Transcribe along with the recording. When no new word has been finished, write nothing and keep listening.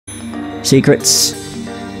secrets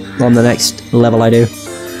on the next level I do.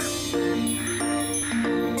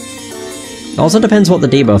 Also depends what the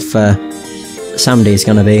debuff for Sandy is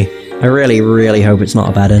gonna be. I really, really hope it's not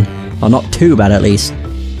a bad one. Or not too bad at least.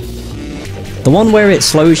 The one where it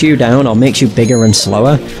slows you down or makes you bigger and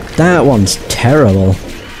slower, that one's terrible.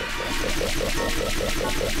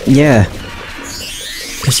 Yeah.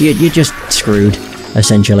 Because you're just screwed,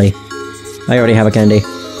 essentially. I already have a candy.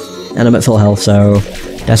 And I'm at full health, so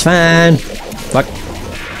that's fine. Fuck.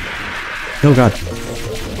 Oh god.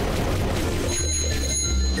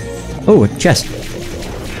 Oh, a chest.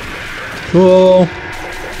 Cool.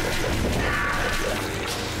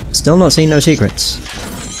 Still not seeing no secrets.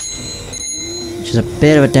 Which is a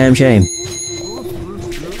bit of a damn shame.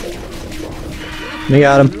 We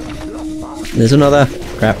got him. There's another.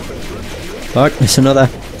 Crap. Fuck, there's another.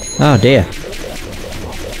 Oh dear.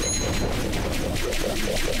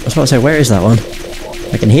 I was about to say, where is that one?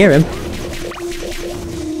 I can hear him.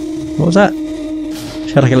 What was that?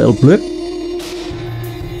 Just had like a little blip.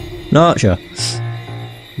 Not sure.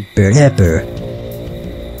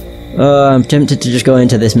 I'm tempted to just go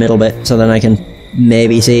into this middle bit so then I can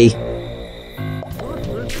maybe see.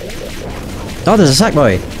 Oh, there's a sack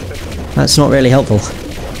boy! That's not really helpful,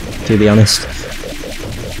 to be honest.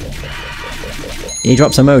 He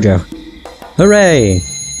drops a mojo. Hooray!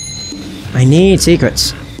 I need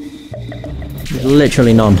secrets.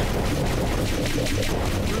 Literally none.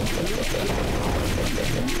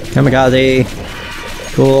 Kamikaze.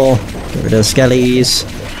 Cool. Get rid of the skellies.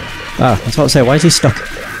 Ah, I was about to say, why is he stuck?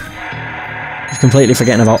 I'm completely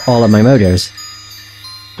forgetting about all of my mojos.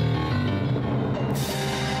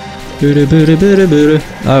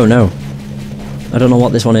 Oh no. I don't know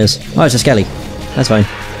what this one is. Oh, it's a skelly. That's fine.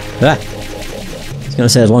 Ah. I was gonna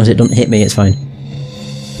say, as long as it doesn't hit me, it's fine.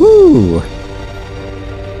 Woo!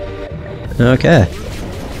 Okay.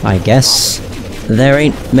 I guess there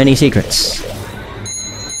ain't many secrets.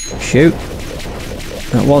 Shoot.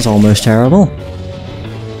 That was almost terrible.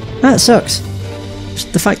 That sucks.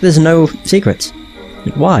 Just the fact there's no secrets.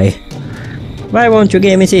 Why? Why won't you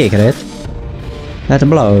give me secret? That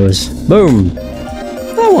blows. Boom!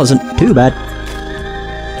 That wasn't too bad.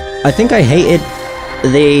 I think I hated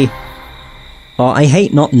the... Or I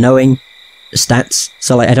hate not knowing stats.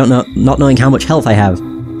 So like, I don't know... Not knowing how much health I have,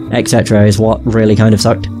 etc. is what really kind of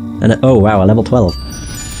sucked. And oh wow, a level 12.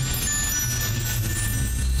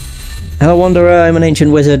 Hello Wanderer, I'm an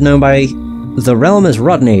ancient wizard known by the realm as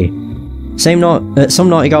Rodney. Some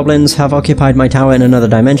naughty goblins have occupied my tower in another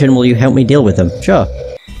dimension, will you help me deal with them? Sure.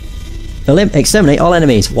 Exterminate all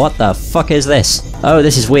enemies. What the fuck is this? Oh,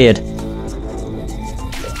 this is weird.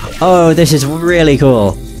 Oh, this is really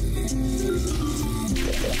cool.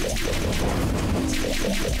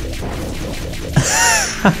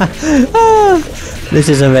 This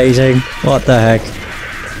is amazing. What the heck?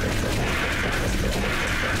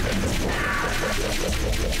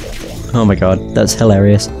 Oh my god, that's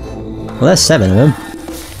hilarious. Well, there's 7 of them.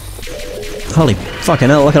 Holy fucking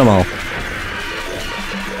hell, look at them all.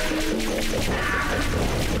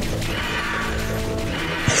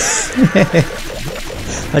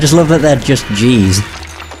 I just love that they're just G's.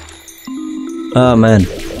 Oh man.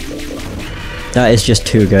 That is just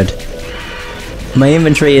too good. My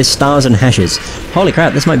inventory is stars and hashes. Holy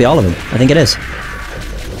crap, this might be all of them. I think it is.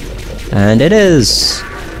 And it is!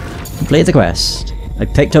 Complete the quest. I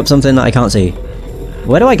picked up something that I can't see.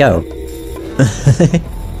 Where do I go?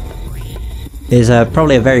 Is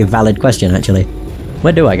probably a very valid question, actually.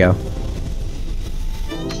 Where do I go?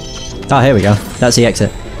 Oh, here we go. That's the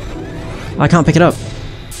exit. I can't pick it up.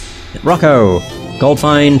 Rocco! Gold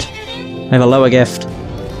find. I have a lower gift.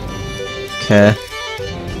 Okay.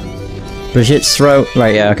 Brigitte's throat.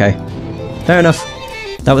 Right, yeah, okay. Fair enough.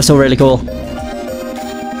 That was still really cool.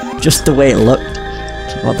 Just the way it looked.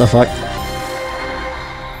 What the fuck?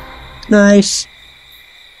 Nice!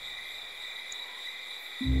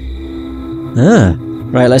 Ah.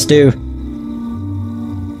 Right, let's do...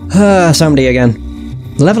 somebody again.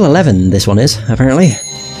 Level 11 this one is, apparently.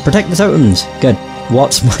 Protect the totems. Good.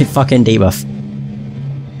 What's my fucking debuff?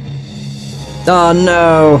 Oh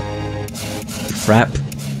no! Crap.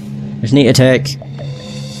 I just need to take...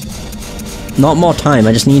 Not more time,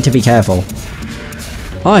 I just need to be careful.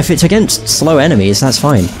 Oh, if it's against slow enemies, that's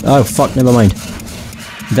fine. Oh fuck, never mind.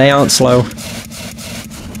 They aren't slow.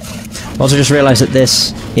 Also just realised that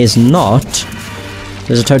this is not...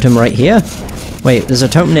 There's a totem right here? Wait, there's a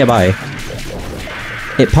totem nearby.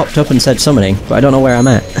 It popped up and said summoning, but I don't know where I'm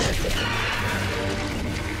at.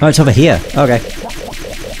 Oh, it's over here. Okay.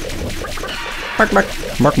 Bark, bark,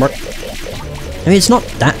 bark, bark. I mean, it's not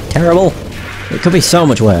that terrible. It could be so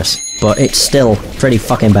much worse, but it's still pretty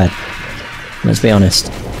fucking bad. Let's be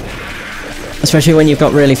honest. Especially when you've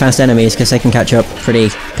got really fast enemies, because they can catch up pretty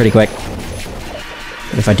quick.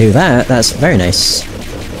 But if I do that, that's very nice.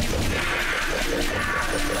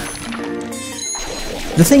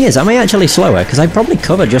 The thing is, am I actually slower? Because I probably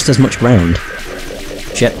cover just as much ground.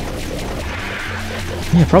 Shit.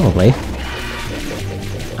 Yeah, probably.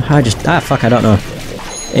 Fuck, I don't know.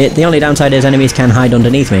 The only downside is enemies can hide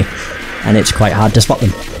underneath me, and it's quite hard to spot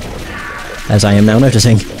them. As I am now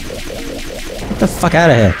noticing. Get the fuck out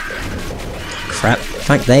of here. Crap. In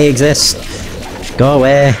fact, they exist. Just go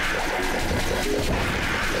away.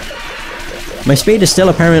 My speed is still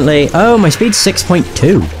apparently... Oh, my speed's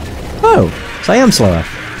 6.2. Oh, so I am slower.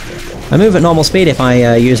 I move at normal speed if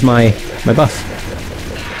I use my buff.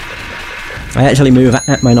 I actually move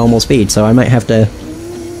at my normal speed, so I might have to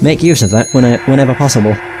make use of that whenever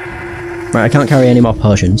possible. Right, I can't carry any more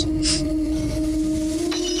potions.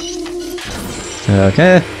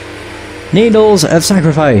 Okay. Needles of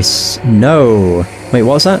Sacrifice. No. Wait,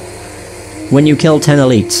 what's that? When you kill 10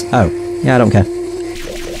 elites. Oh, yeah, I don't care.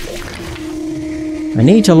 I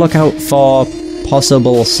need to look out for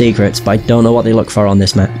possible secrets, but I don't know what they look for on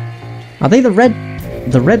this map. Are they the red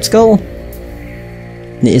skull?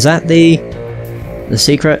 Is that the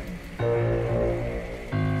secret?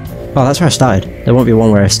 Oh, that's where I started. There won't be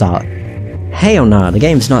one where I start. Hell no, the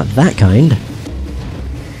game's not that kind.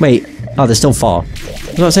 Wait, oh, there's still 4. I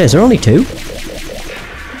was about to say, is there only 2?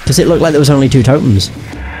 Because it looked like there was only 2 totems.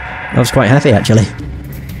 I was quite happy, actually.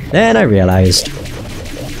 Then I realised.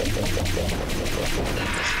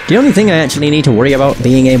 The only thing I actually need to worry about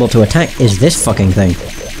being able to attack is this fucking thing.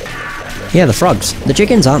 Yeah, the frogs. The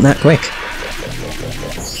chickens aren't that quick.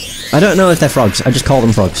 I don't know if they're frogs, I just call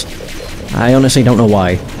them frogs. I honestly don't know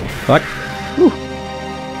why. Fuck. Whew.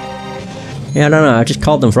 Yeah, I don't know, I just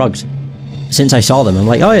called them frogs. Since I saw them, I'm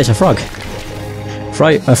like, oh, it's a frog.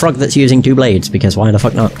 A frog that's using 2 blades, because why the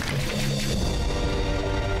fuck not?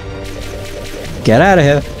 Get out of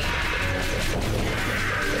here!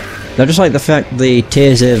 I just like the fact the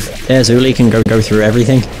Tears of Azuli can go through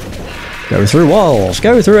everything. Go through walls,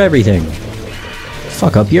 go through everything.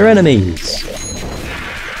 Fuck up your enemies.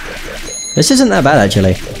 This isn't that bad,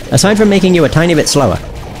 actually. Aside from making you a tiny bit slower.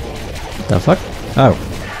 What the fuck? Oh.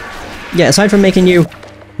 Yeah, aside from making you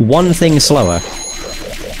one thing slower,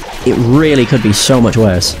 it really could be so much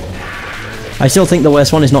worse. I still think the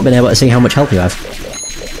worst one is not being able to see how much health you have.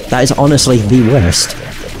 That is honestly the worst.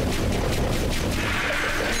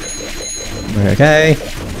 Okay.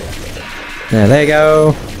 There you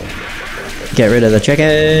go. Get rid of the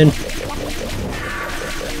chicken.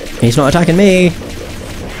 He's not attacking me.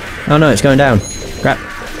 Oh no, it's going down. Crap.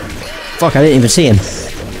 Fuck, I didn't even see him.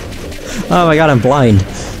 Oh my god, I'm blind.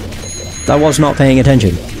 I was not paying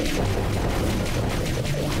attention.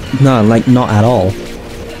 No, like, not at all.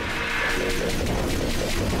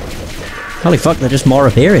 Holy fuck, they're just more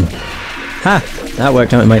appearing. Ha! That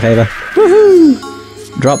worked out in my favour.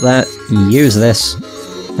 Woohoo! Drop that. Use this.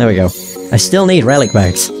 There we go. I still need relic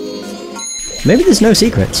bags. Maybe there's no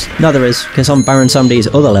secrets. No, there is, because on Baron Samdi's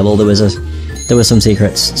other level there was some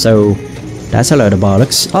secrets. So that's a load of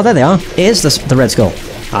bollocks. Oh, there they are. It is the red skull.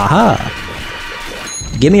 Aha!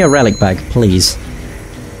 Give me a relic bag, please.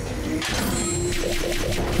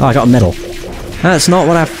 Oh, I got a medal. That's not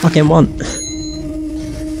what I fucking want.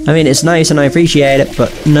 I mean, it's nice and I appreciate it,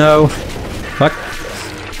 but no. Fuck.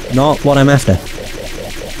 Not what I'm after.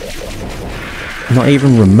 Not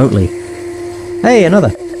even remotely. Hey, another.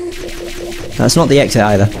 That's not the exit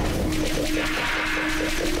either.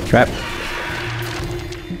 Crap.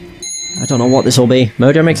 I don't know what this will be.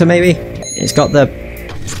 Mojo Mixer, maybe? It's got the...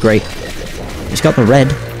 Great. It's got the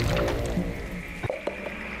red.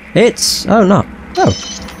 It's... Oh, no. Oh.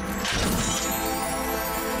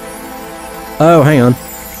 Oh, hang on.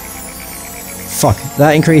 Fuck.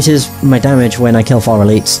 That increases my damage when I kill 4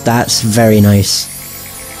 elites. That's very nice.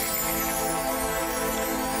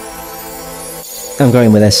 I'm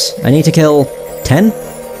going with this. I need to kill 10?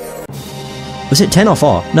 Was it 10 or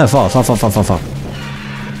 4? No, 4.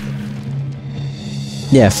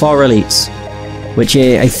 Yeah, 4 elites. Which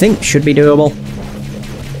I think should be doable.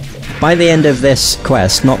 By the end of this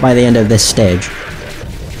quest, not by the end of this stage.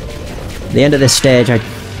 The end of this stage, I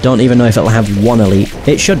don't even know if it'll have 1 elite.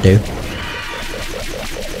 It should do.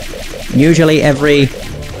 Usually every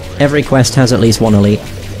quest has at least 1 elite.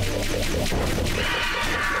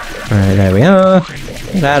 Alright, there we are.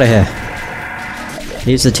 Get out of here.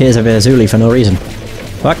 Use the Tears of Azuli for no reason.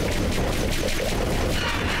 Fuck.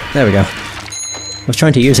 There we go. I was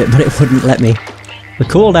trying to use it, but it wouldn't let me. The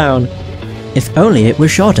cooldown. If only it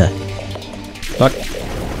was shorter. Fuck.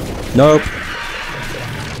 Nope.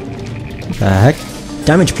 What the heck?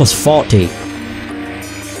 Damage plus 40.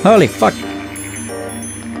 Holy fuck!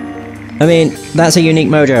 I mean, that's a unique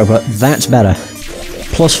mojo, but that's better.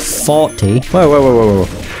 Plus 40. Whoa, whoa, whoa, whoa, whoa.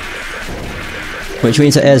 Which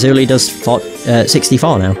means that Azuli does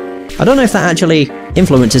 64 now. I don't know if that actually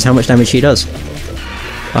influences how much damage she does.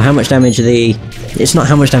 Or how much damage the... It's not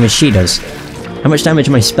how much damage she does. How much damage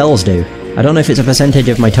my spells do. I don't know if it's a percentage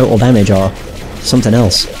of my total damage or something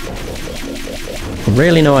else.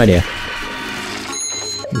 Really no idea.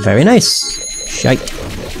 Very nice. Shite.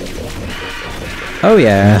 Oh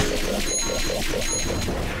yeah.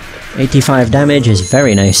 85 damage is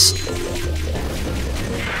very nice.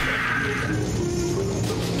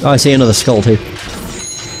 Oh, I see another skull too.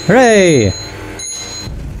 Hooray!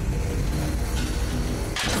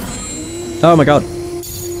 Oh my god.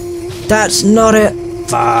 That's not it!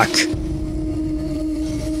 Fuck!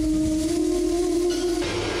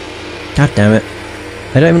 God damn it.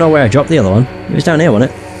 I don't even know where I dropped the other one. It was down here,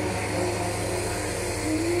 wasn't it?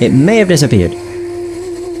 It may have disappeared.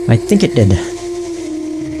 I think it did.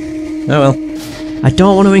 Oh well. I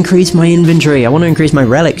don't want to increase my inventory. I want to increase my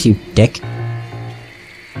relics, you dick.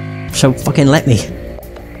 So fucking let me.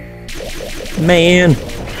 Man.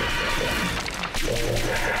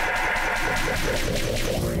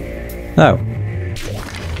 Oh.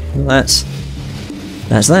 Well, that's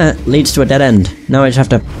that. Leads to a dead end. Now I just have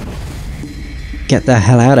to get the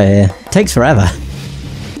hell out of here. It takes forever.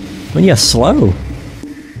 When you're slow.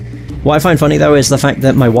 What I find funny though is the fact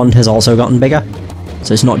that my wand has also gotten bigger.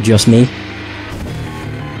 So it's not just me.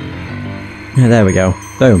 Yeah, there we go.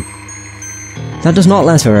 Boom. That does not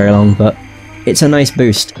last for very long, but it's a nice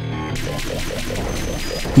boost.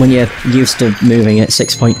 When you're used to moving at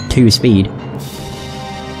 6.2 speed.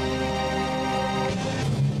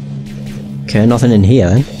 Okay, nothing in here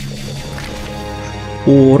then.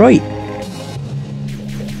 Alright.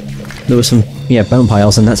 There was some, yeah, bone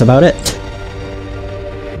piles and that's about it.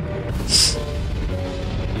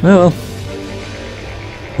 Oh well.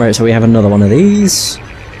 Right, so we have another one of these.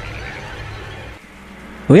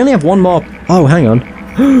 We only have one more. Oh, hang on.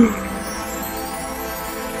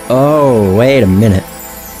 Oh, wait a minute.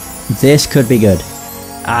 This could be good.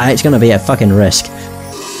 Ah, it's gonna be a fucking risk.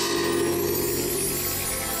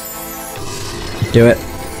 Do it.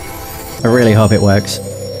 I really hope it works.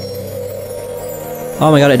 Oh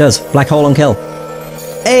my god, it does. Black hole on kill.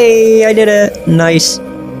 Hey, I did it! Nice.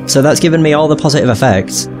 So that's given me all the positive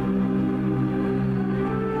effects.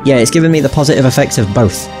 Yeah, it's given me the positive effects of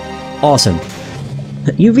both. Awesome.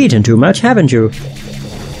 You've eaten too much, haven't you?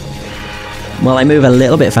 Well, I move a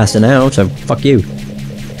little bit faster now, so fuck you.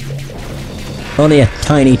 Only a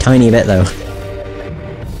tiny, tiny bit, though.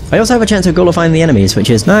 I also have a chance of ghoulifying the enemies, which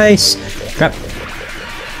is nice. Crap.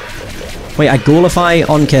 Wait, I ghoulify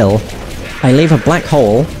on kill. I leave a black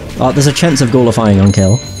hole. Oh, there's a chance of ghoulifying on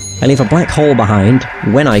kill. I leave a black hole behind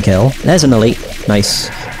when I kill. There's an elite. Nice.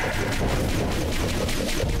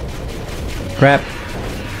 Crap.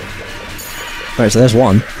 Right, so there's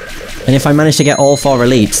one. And if I manage to get all 4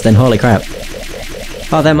 elites, then holy crap.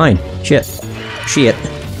 Oh, they're mine. Shit. Shit.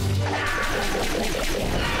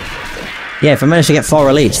 Yeah, if I manage to get 4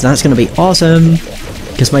 elites, that's going to be awesome!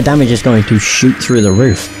 Because my damage is going to shoot through the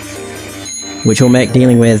roof. Which will make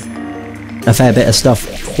dealing with a fair bit of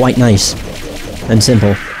stuff quite nice. And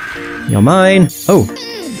simple. You're mine! Oh!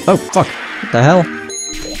 Oh, fuck! What the hell?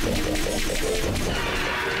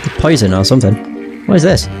 Poison or something. What is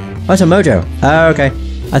this? Oh, it's a mojo. Oh, okay.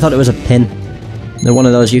 I thought it was a pin. They're one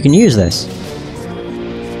of those you can use this.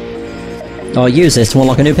 Or use this to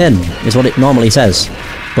unlock a new pin, is what it normally says.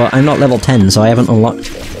 But I'm not level 10, so I haven't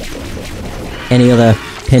unlocked any other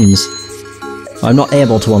pins. I'm not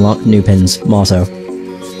able to unlock new pins, more so.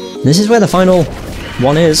 This is where the final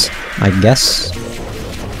one is, I guess.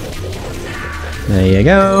 There you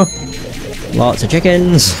go. Lots of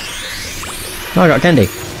chickens. Oh, I got candy.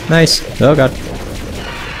 Nice. Oh god.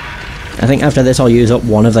 I think after this I'll use up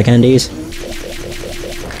one of the candies.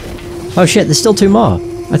 Oh shit, there's still 2 more.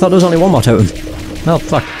 I thought there was only 1 more totem. Well,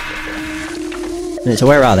 fuck. So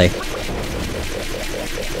where are they?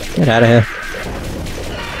 Get out of here.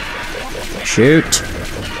 Shoot.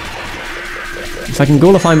 If I can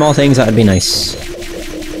ghoulify more things, that'd be nice.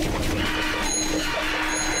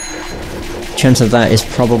 Chance of that is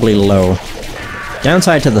probably low.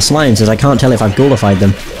 Downside to the slimes is I can't tell if I've ghoulified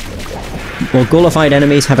them. Well, ghoulified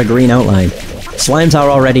enemies have a green outline. Slimes are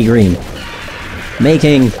already green.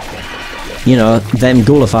 Making, you know, them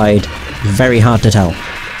ghoulified very hard to tell.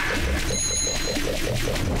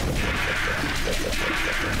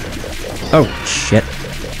 Oh, shit.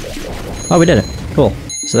 Oh, we did it. Cool.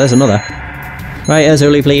 So there's another. Right,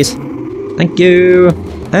 Azuli, please. Thank you.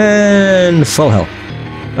 And full health.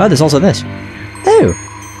 Oh, there's also this. Oh.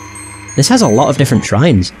 This has a lot of different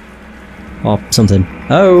shrines. Or something.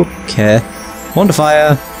 Okay. 1 to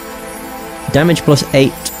fire. Damage plus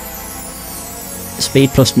 8. Speed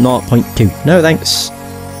plus 0.2. No thanks.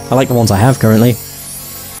 I like the ones I have currently.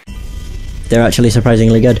 They're actually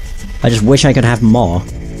surprisingly good. I just wish I could have more.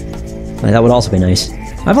 Like, that would also be nice.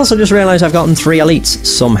 I've also just realised I've gotten 3 elites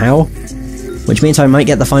somehow. Which means I might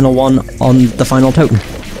get the final one on the final token.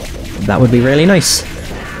 That would be really nice.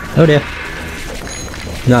 Oh dear.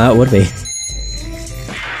 No, that would be.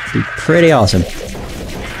 Be pretty awesome.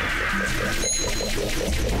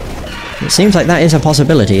 It seems like that is a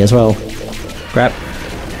possibility as well. Crap.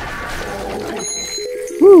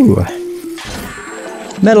 Woo!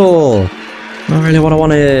 Medal! Not really what I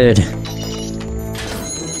wanted.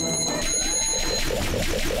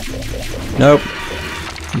 Nope.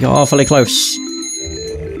 You got awfully close.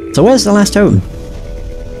 So where's the last totem?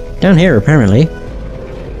 Down here, apparently.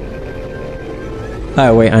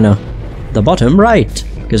 Oh wait, I know. The bottom right!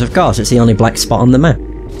 Because of course, it's the only black spot on the map.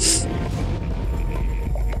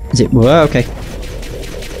 Is it? Whoa, okay.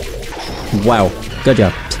 Wow. Good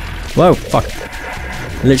job. Whoa, fuck.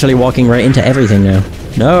 Literally walking right into everything now.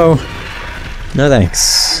 No. No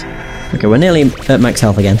thanks. Okay, we're nearly at max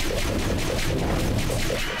health again.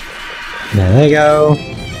 There we go.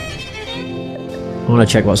 I want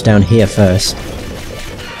to check what's down here first.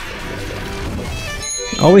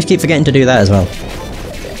 Always keep forgetting to do that as well.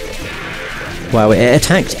 Wow, it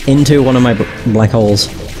attacked into one of my black holes.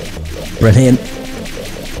 Brilliant.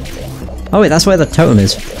 Oh wait, that's where the totem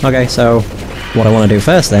is. Okay, so what I want to do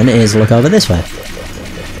first then is look over this way.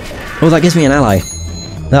 Oh, that gives me an ally.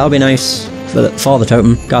 That'll be nice for the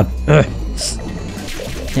totem. God. Ugh.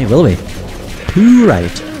 It will be. Too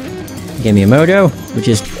right. Give me a mojo, which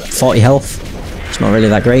is 40 health. It's not really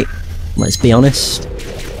that great. Let's be honest.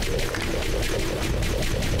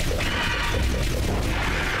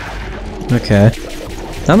 Okay.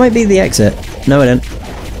 That might be the exit. No, it didn't.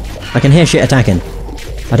 I can hear shit attacking.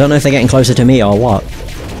 I don't know if they're getting closer to me or what.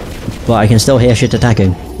 But I can still hear shit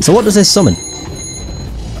attacking. So what does this summon?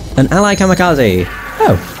 An ally kamikaze!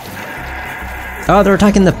 Oh. Oh, they're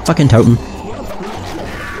attacking the fucking totem.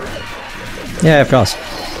 Yeah, of course.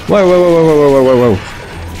 Whoa, whoa, whoa, whoa, whoa, whoa, whoa,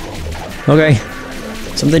 whoa. Okay.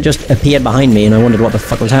 Something just appeared behind me and I wondered what the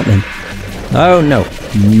fuck was happening. Oh, no.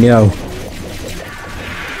 No.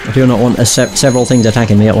 I do not want several things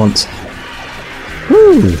attacking me at once.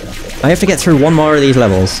 Woo! I have to get through one more of these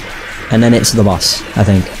levels, and then it's the boss, I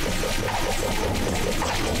think.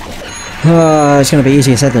 It's going to be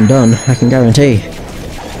easier said than done, I can guarantee.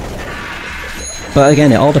 But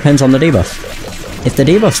again, it all depends on the debuff. If the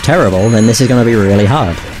debuff's terrible, then this is going to be really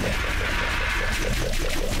hard.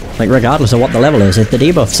 Like, regardless of what the level is, if the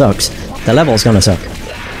debuff sucks, the level's going to suck.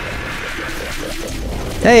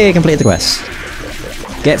 Hey, complete the quest.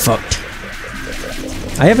 Get fucked.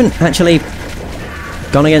 I haven't actually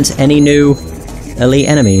gone against any new elite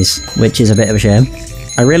enemies, which is a bit of a shame.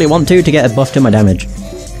 I really want to get a buff to my damage,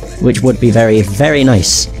 which would be very, very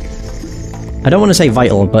nice. I don't want to say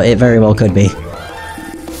vital, but it very well could be.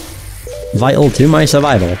 Vital to my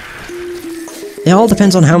survival. It all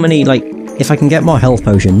depends on how many, like, if I can get more health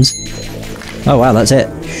potions. Oh wow, that's it.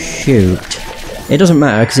 Shoot. It doesn't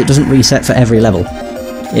matter, because it doesn't reset for every level.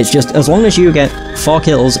 It's just, as long as you get 4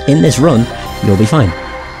 kills in this run, you'll be fine.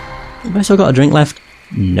 Have I still got a drink left?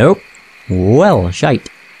 Nope. Well, shite.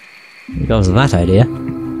 There goes that idea.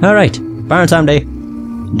 Alright, Baron Samedi.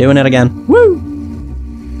 Doing it again. Woo!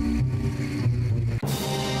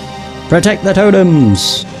 Protect the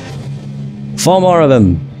totems! 4 more of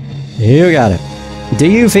them. You got it. Do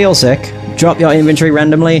you feel sick? Drop your inventory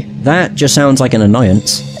randomly? That just sounds like an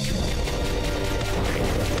annoyance.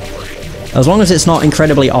 As long as it's not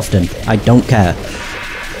incredibly often, I don't care.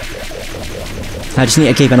 I just need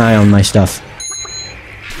to keep an eye on my stuff.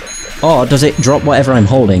 Or does it drop whatever I'm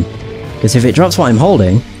holding? Because if it drops what I'm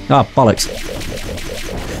holding... Ah, oh, bollocks.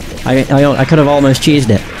 I could have almost cheesed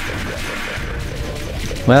it.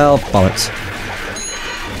 Well, bollocks.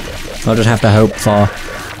 I'll just have to hope for...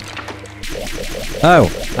 Oh,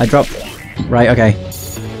 I dropped... Right, okay.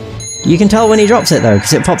 You can tell when he drops it though,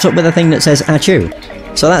 because it pops up with a thing that says Achoo.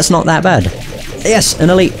 So that's not that bad. Yes, an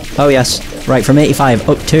elite. Oh yes. Right, from 85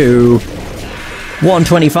 up to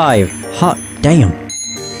 125. Hot damn.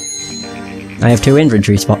 I have 2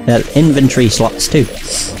 inventory slots too.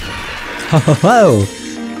 Ho ho ho.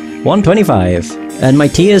 125. And my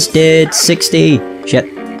tiers did 60. Shit.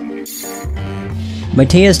 My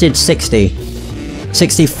tiers did 60.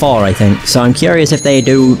 64, I think. So I'm curious if they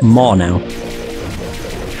do more now.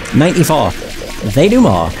 94. They do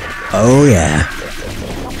more. Oh yeah.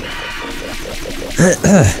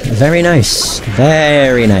 Very nice.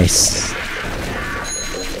 Very nice.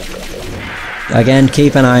 Again,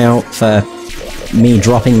 keep an eye out for me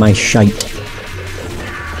dropping my shite.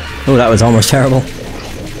 Oh, that was almost terrible.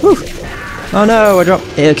 Whew. Oh no, I dropped...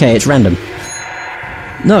 Okay, it's random.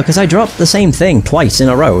 No, because I dropped the same thing twice in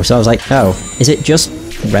a row, so I was like, oh, is it just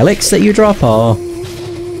relics that you drop, or...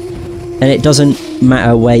 And it doesn't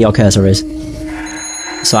matter where your cursor is.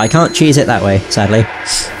 So I can't cheese it that way, sadly.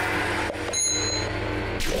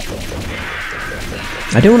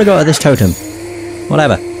 I do want to go to this totem.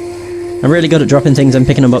 Whatever. I'm really good at dropping things and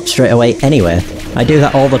picking them up straight away anywhere. I do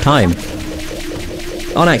that all the time.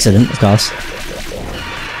 On accident, of course.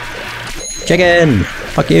 Chicken!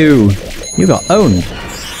 Fuck you! You got owned!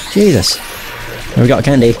 Jesus. And we got a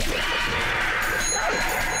candy.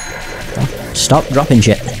 Oh, stop dropping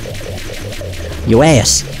shit. You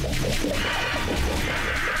ass!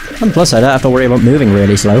 And plus I don't have to worry about moving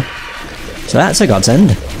really slow. So that's a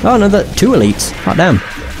godsend. Oh, another 2 elites. Hot damn.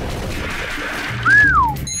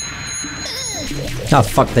 Oh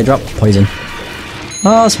fuck, they dropped poison.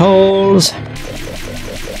 Assholes!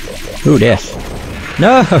 Ooh dear.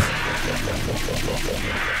 No!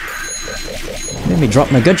 Made me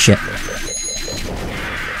drop my good shit.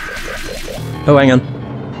 Oh, hang on.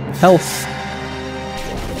 Health.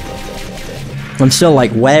 I'm still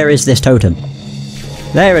like, where is this totem?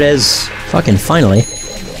 There it is! Fucking finally.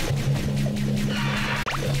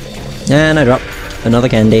 And I dropped another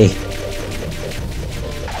candy.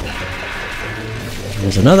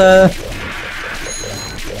 There's another.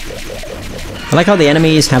 I like how the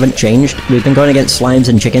enemies haven't changed. We've been going against slimes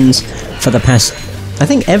and chickens for the past... I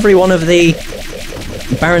think every one of the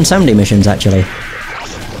Baron Samedi missions, actually.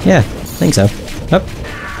 Yeah, I think so. Oh.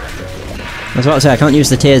 I was about to say, I can't use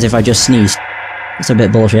the tears if I just sneeze. It's a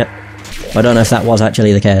bit bullshit. But I don't know if that was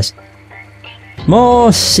actually the case.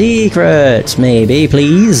 More secrets, maybe,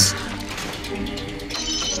 please.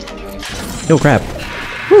 Oh crap.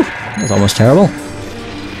 Whew, that was almost terrible.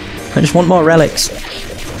 I just want more relics.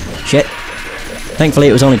 Shit. Thankfully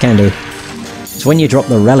it was only candy. It's when you drop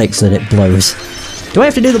the relics that it blows. Do I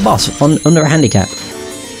have to do the boss under a handicap?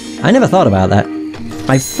 I never thought about that.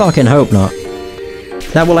 I fucking hope not.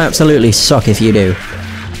 That will absolutely suck if you do.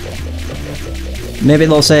 Maybe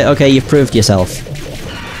they'll say, okay, you've proved yourself.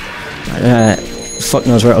 Fuck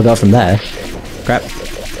knows where it'll go from there. Crap.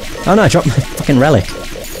 Oh no, I dropped my fucking relic.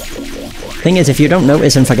 Thing is, if you don't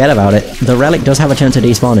notice and forget about it, the relic does have a chance of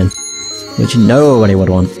despawning. Which nobody would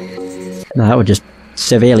want. No, that would just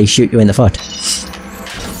severely shoot you in the foot.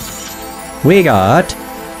 We got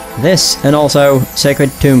this, and also sacred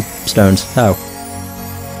tombstones. Oh.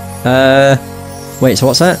 Wait, so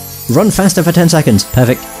what's that? Run faster for 10 seconds.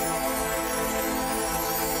 Perfect.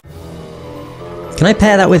 Can I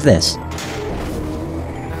pair that with this?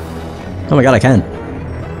 Oh my god, I can.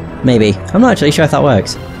 Maybe. I'm not actually sure if that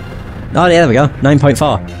works. Oh yeah, there we go.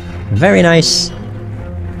 9.4. Very nice.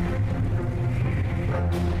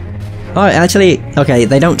 Oh, actually, okay,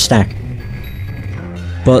 they don't stack.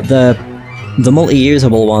 But the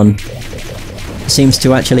multi-usable one seems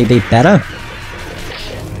to actually be better.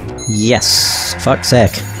 Yes. Fuck's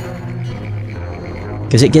sake.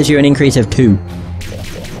 Because it gives you an increase of 2.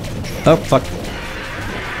 Oh, fuck.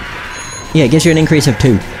 Yeah, it gives you an increase of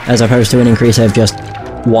 2, as opposed to an increase of just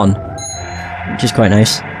 1. Which is quite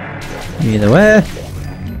nice. Either way.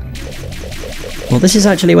 Well, this is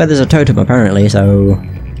actually where there's a totem, apparently, so...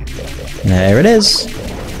 There it is.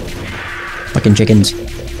 Fucking chickens.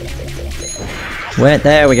 Wait,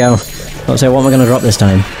 there we go. Let's say, what am I going to drop this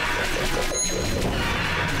time?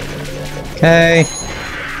 Okay.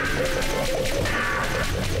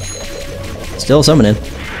 Still summoning.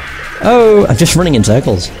 Oh, I'm just running in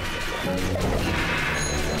circles.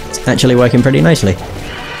 It's actually working pretty nicely.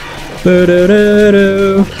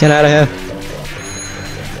 Boo-doo-doo-doo. Get out of here.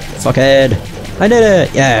 Fuckhead. I did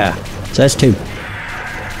it! Yeah! So that's 2.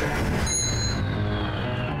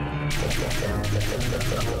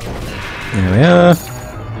 There we are.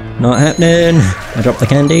 Not happening. I dropped the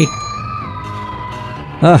candy.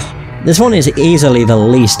 This one is easily the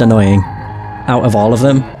least annoying out of all of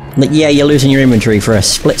them. Like, yeah, you're losing your inventory for a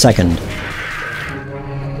split second.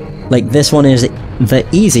 Like, this one is the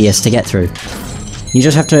easiest to get through. You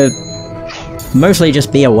just have to mostly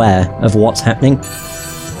just be aware of what's happening,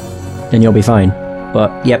 and you'll be fine.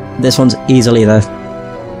 But, yep, this one's easily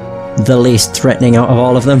the least threatening out of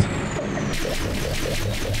all of them.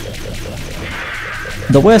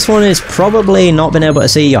 The worst one is probably not being able to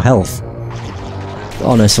see your health.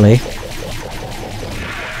 Honestly.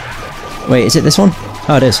 Wait, is it this one?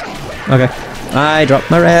 Oh, it is. Okay. I dropped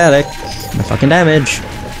my relic. My fucking damage.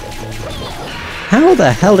 How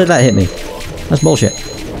the hell did that hit me? That's bullshit.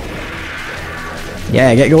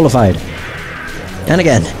 Yeah, get goldified. And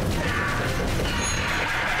again.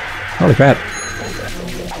 Holy crap.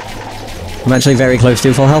 I'm actually very close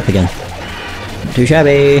to full health again. Not too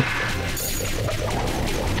shabby.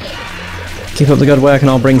 Keep up the good work and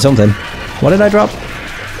I'll bring something. What did I drop?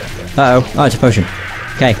 Uh-oh. Oh, it's a potion.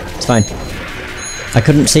 Okay, it's fine. I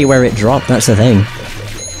couldn't see where it dropped, that's the thing.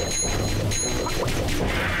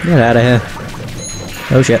 Get out of here.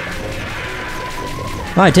 Oh shit.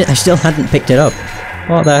 Oh, I still hadn't picked it up.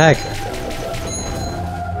 What the heck?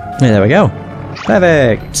 Yeah, there we go.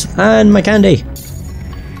 Perfect! And my candy!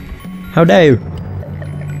 How dare you?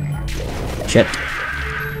 Shit.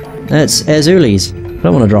 That's Azuli's. I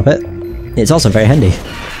don't want to drop it. It's also very handy.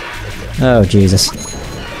 Oh, Jesus.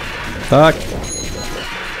 Fuck.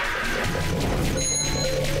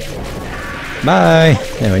 Bye!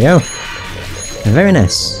 There we go. Very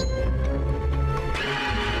nice.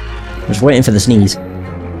 Just waiting for the sneeze.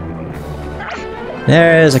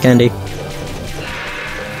 There's a candy.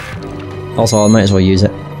 Also, I might as well use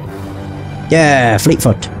it. Yeah,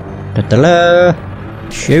 Fleetfoot. Da-da-da.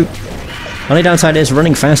 Shoot. Only downside is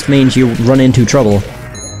running fast means you run into trouble.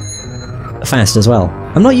 Fast as well.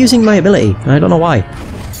 I'm not using my ability. I don't know why.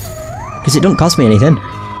 Because it don't cost me anything.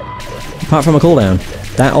 Apart from a cooldown.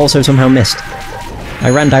 That also somehow missed.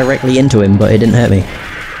 I ran directly into him, but it didn't hurt me.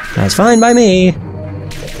 That's fine by me.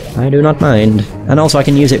 I do not mind. And also I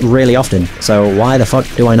can use it really often, so why the fuck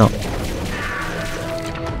do I not?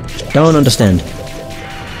 Just don't understand.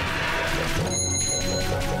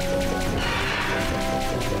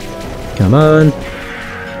 Come on.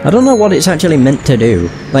 I don't know what it's actually meant to do.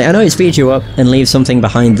 Like, I know it speeds you up and leaves something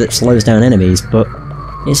behind that slows down enemies, but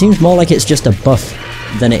it seems more like it's just a buff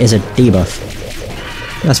than it is a debuff.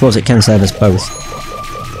 I suppose it can serve as both.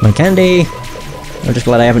 My candy! I'm just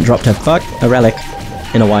glad I haven't dropped a relic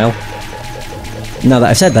in a while. Now that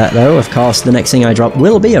I've said that though, of course the next thing I drop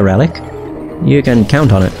will be a relic. You can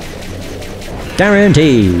count on it.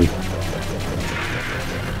 Guarantee!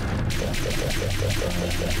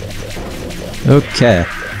 Okay.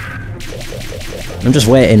 I'm just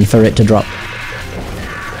waiting for it to drop.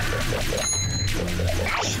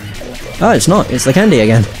 Oh, it's not. It's the candy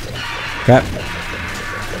again. Crap.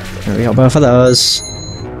 There we got both of those.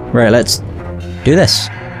 Right, let's do this.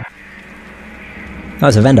 Oh,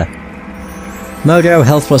 it's a vendor. Mojo,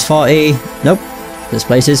 health plus 40. Nope. This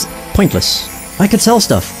place is pointless. I could sell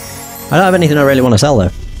stuff. I don't have anything I really want to sell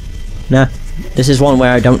though. Nah. This is one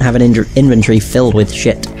where I don't have an inventory filled with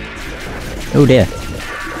shit. Oh dear.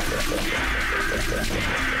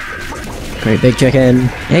 Great big chicken.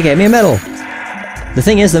 It gave me a medal. The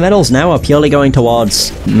thing is, the medals now are purely going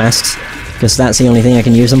towards masks, because that's the only thing I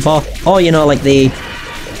can use them for. Or, you know, like the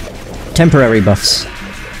temporary buffs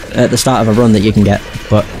at the start of a run that you can get,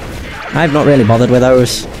 but I've not really bothered with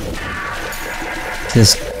those.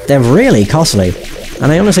 Because they're really costly,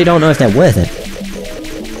 and I honestly don't know if they're worth it.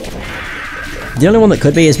 The only one that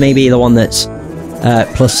could be is maybe the one that's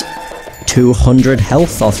plus 200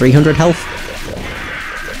 health or 300 health.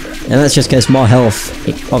 And that's just because more health,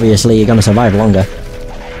 obviously you're going to survive longer.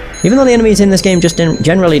 Even though the enemies in this game just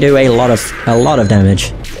generally do a lot of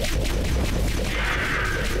damage.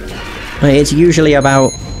 It's usually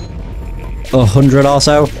about 100 or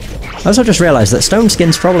so. I also just realised that stone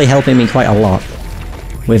skin's probably helping me quite a lot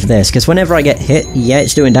with this, because whenever I get hit, yeah,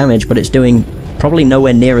 it's doing damage, but it's doing probably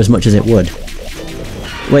nowhere near as much as it would.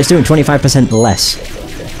 Well, it's doing 25% less.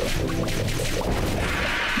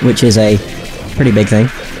 Which is a pretty big thing.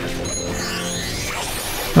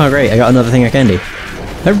 Oh great, I got another thing of candy.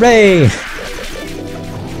 Hooray!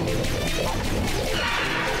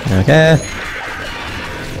 Okay.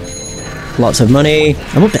 Lots of money.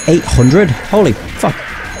 I'm up to 800? Holy fuck.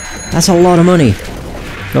 That's a lot of money.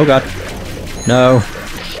 Oh god. No.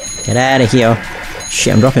 Get out of here.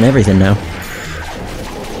 Shit, I'm dropping everything now.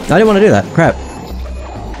 I didn't want to do that. Crap.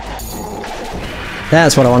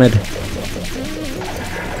 That's what I wanted.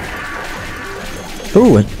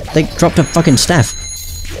 Ooh, they dropped a fucking staff.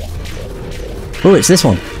 Ooh, it's this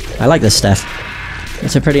one. I like this staff.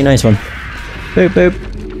 It's a pretty nice one. Boop, boop.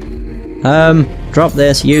 Drop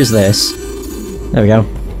this, use this. There we go.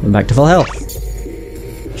 I'm back to full health.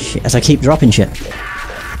 Shit, as I keep dropping shit.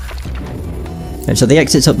 Okay, so the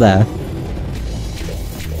exit's up there.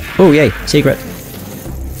 Oh, yay, secret.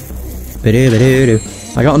 Ba-doo-ba-doo-doo.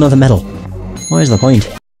 I got another medal. What is the point?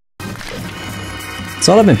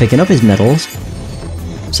 So all I've been picking up is medals.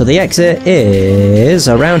 So the exit is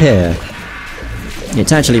around here.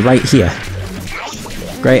 It's actually right here.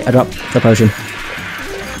 Great, I dropped the potion.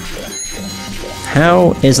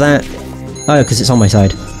 How is that? Oh, because it's on my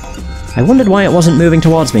side. I wondered why it wasn't moving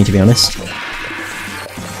towards me, to be honest.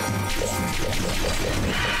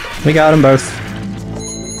 We got them both.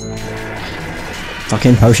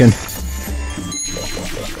 Fucking potion.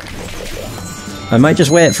 I might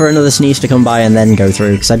just wait for another sneeze to come by and then go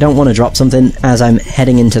through, because I don't want to drop something as I'm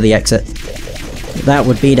heading into the exit. That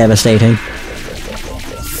would be devastating.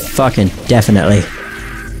 Fucking definitely.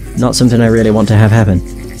 Not something I really want to have happen.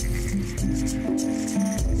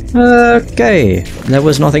 Okay, there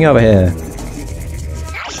was nothing over here.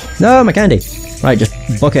 No, my candy! Right, just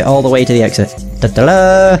book it all the way to the exit.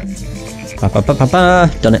 Da-da-da!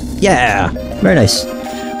 Pa-pa-pa-pa-pa! Done it. Yeah! Very nice.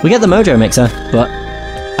 We get the Mojo mixer, but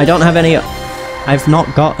I don't have any... I've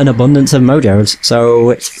not got an abundance of Mojos, so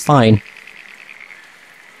it's fine.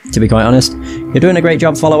 To be quite honest. You're doing a great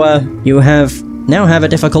job, follower. You now have a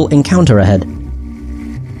difficult encounter ahead.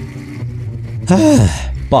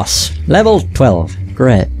 Boss. Level 12.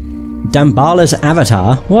 Great. Dambala's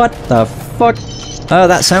avatar? What the fuck? Oh,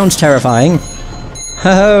 that sounds terrifying.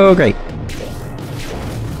 Oh, great.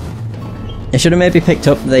 I should have maybe picked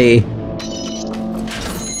up the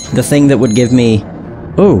thing that would give me...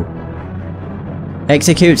 Ooh.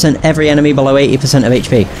 Executes every enemy below 80% of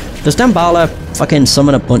HP. Does Dambala fucking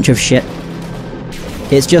summon a bunch of shit?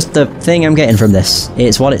 It's just the thing I'm getting from this.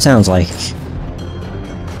 It's what it sounds like.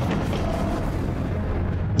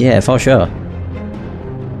 Yeah, for sure.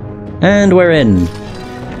 And we're in.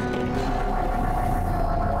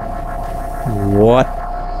 What?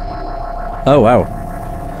 Oh, wow.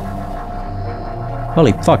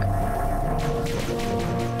 Holy fuck.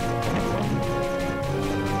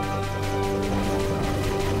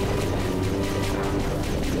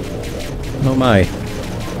 Oh my.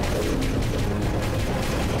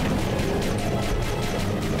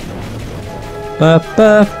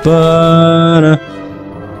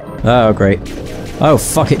 Oh, great. Oh,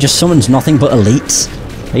 fuck, it just summons nothing but elites?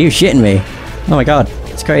 Are you shitting me? Oh my god,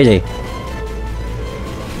 it's crazy.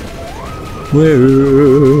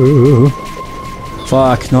 Whoa.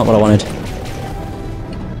 Fuck, not what I wanted.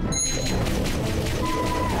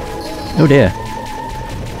 Oh dear.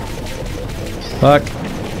 Fuck.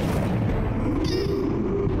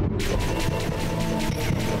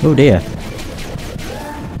 Oh dear.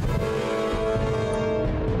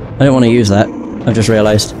 I don't want to use that. I've just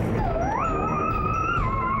realised.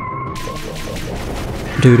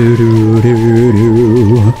 Do do do do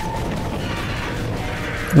do.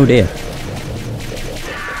 Oh dear.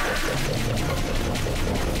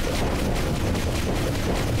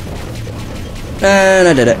 And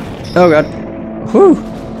I did it. Oh god. Whew.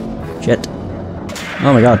 Shit.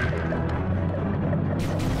 Oh my god.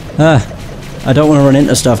 I don't want to run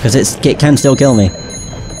into stuff because it can still kill me.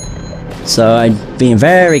 So I'm being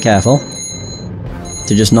very careful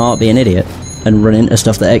to just not be an idiot and run into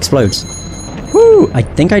stuff that explodes. Woo! I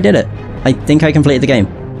think I did it. I think I completed the game.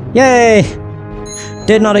 Yay!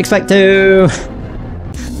 Did not expect to.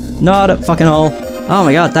 Not at fucking all. Oh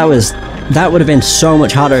my god, that would have been so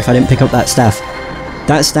much harder if I didn't pick up that staff.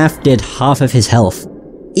 That staff did half of his health.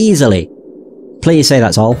 Easily. Please say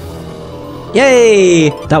that's all. Yay!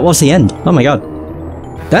 That was the end. Oh my god.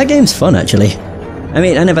 That game's fun, actually. I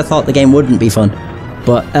mean, I never thought the game wouldn't be fun.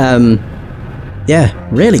 But, yeah,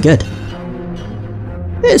 really good.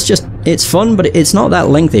 It's fun, but it's not that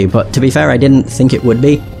lengthy, but to be fair, I didn't think it would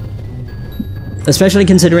be. Especially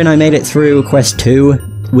considering I made it through Quest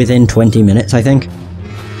 2 within 20 minutes, I think.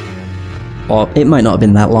 Or it might not have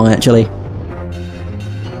been that long, actually.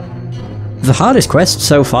 The hardest quest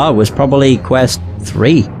so far was probably Quest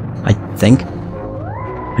 3, I think.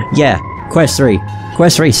 Yeah, Quest 3.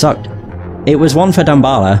 Quest 3 sucked. It was one for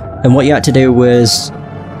Dambala, and what you had to do was...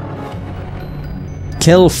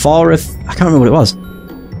 kill 4 of... I can't remember what it was.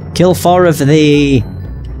 Kill 4 of the...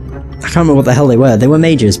 I can't remember what the hell they were. They were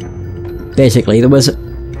mages. Basically, there was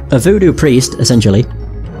a voodoo priest, essentially,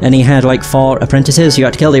 and he had like 4 apprentices. You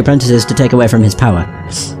had to kill the apprentices to take away from his power.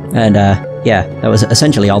 And, yeah, that was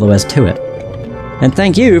essentially all there was to it. And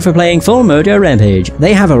thank you for playing full Mojo Rampage.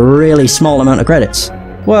 They have a really small amount of credits.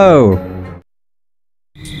 Whoa!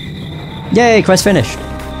 Yay, quest finished!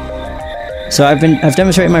 So I've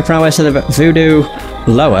demonstrated my prowess to the voodoo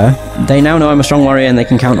lower. They now know I'm a strong warrior and they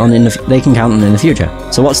can count on in the future.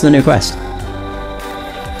 So what's the new quest?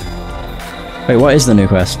 Wait, what is the new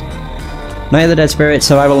quest? Night of the Dead Spirit,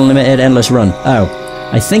 Survival Unlimited, Endless Run. Oh,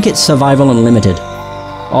 I think it's Survival Unlimited.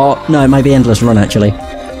 Or, no, it might be Endless Run, actually.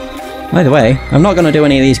 Either way, I'm not going to do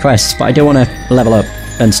any of these quests, but I do want to level up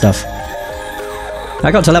and stuff.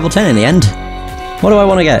 I got to level 10 in the end. What do I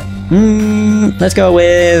want to get? Let's go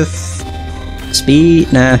with...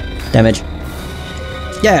 speed? Nah, damage.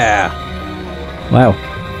 Yeah! Wow.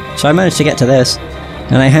 So I managed to get to this,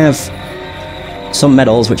 and I have some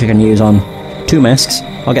medals which I can use on 2 masks.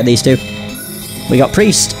 I'll get these 2. We got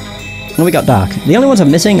Priest, And we got dark. The only ones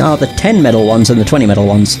I'm missing are the 10 medal ones and the 20 medal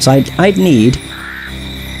ones. So I'd need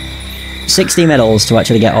 60 medals to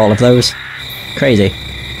actually get all of those. Crazy.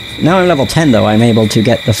 Now I'm level 10 though, I'm able to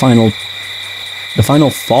get the final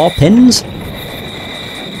 4 pins?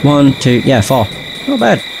 1, 2, yeah, 4. Not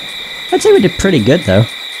bad. I'd say we did pretty good though.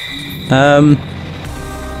 I'm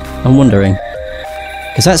wondering.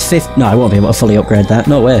 Because that's 5th. No, I won't be able to fully upgrade that.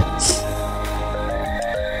 No way.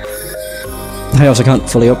 I also can't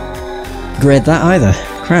fully upgrade that either.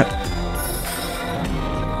 Crap.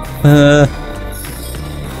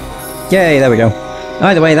 Yay, there we go.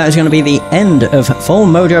 Either way, that is going to be the end of Full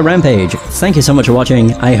Mojo Rampage. Thank you so much for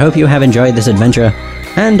watching. I hope you have enjoyed this adventure.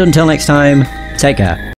 And until next time, take care.